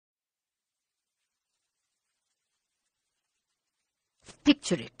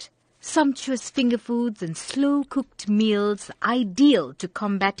Picture it. Sumptuous finger foods and slow-cooked meals ideal to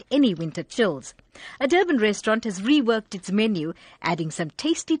combat any winter chills. A Durban restaurant has reworked its menu, adding some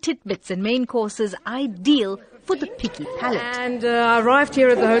tasty tidbits and main courses ideal for the picky palate. And I arrived here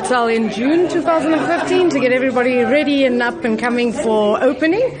at the hotel in June 2015 to get everybody ready and up and coming for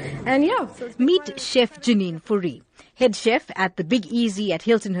opening. And Meet Chef Janine Fourie, head chef at the Big Easy at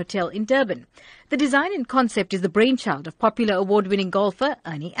Hilton Hotel in Durban. The design and concept is the brainchild of popular award-winning golfer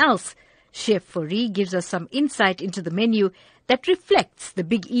Ernie Els. Chef Fourie gives us some insight into the menu that reflects the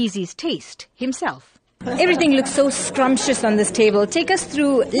Big Easy's taste himself. Everything looks so scrumptious on this table. Take us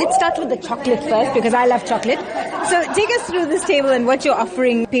through, let's start with the chocolate first because I love chocolate. So take us through this table and what you're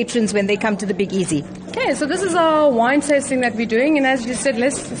offering patrons when they come to the Big Easy. Okay, so this is our wine tasting that we're doing, and as you said,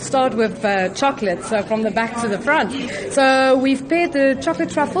 let's start with chocolate, so from the back to the front. So we've paired the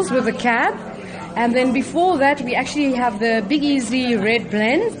chocolate truffles with the cab, and then before that we actually have the Big Easy red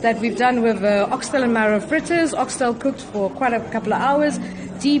blend that we've done with oxtail and marrow fritters, oxtail cooked for quite a couple of hours,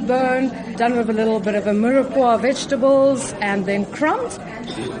 deboned, done with a little bit of a mirepoix vegetables, and then crumbed.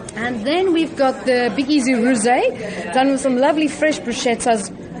 And then we've got the Big Easy rosé, done with some lovely fresh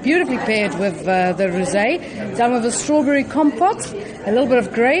bruschettas, beautifully paired with the rosé, done with a strawberry compote, a little bit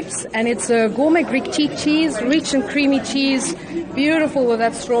of grapes, and it's a gourmet Greek cheese, rich and creamy cheese, beautiful with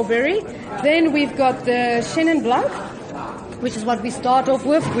that strawberry. Then we've got the Chenin Blanc, which is what we start off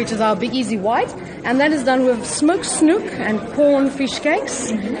with, which is our Big Easy white, and that is done with smoked snook and corn fish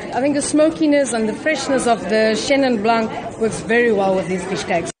cakes. I think the smokiness and the freshness of the Chenin Blanc works very well with these fish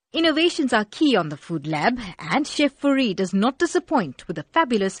cakes. Innovations are key on the Food Lab, and Chef Fourie does not disappoint with a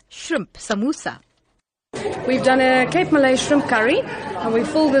fabulous shrimp samosa. We've done a Cape Malay shrimp curry, and we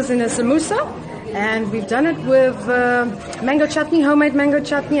filled this in a samosa. And we've done it with mango chutney, homemade mango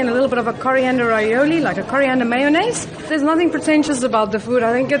chutney, and a little bit of a coriander aioli, like a coriander mayonnaise. There's nothing pretentious about the food.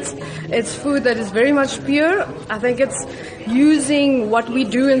 I think it's food that is very much pure. I think it's using what we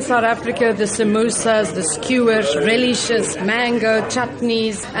do in South Africa, the samosas, the skewers, relishes, mango,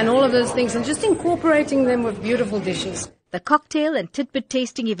 chutneys, and all of those things, and just incorporating them with beautiful dishes. The cocktail and tidbit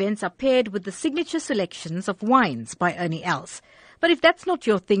tasting events are paired with the signature selections of wines by Ernie Els. But if that's not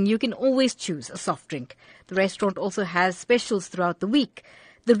your thing, you can always choose a soft drink. The restaurant also has specials throughout the week.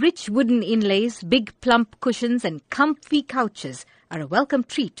 The rich wooden inlays, big plump cushions and comfy couches are a welcome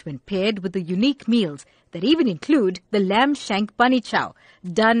treat when paired with the unique meals that even include the lamb shank bunny chow,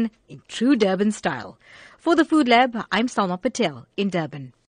 done in true Durban style. For the Food Lab, I'm Salma Patel in Durban.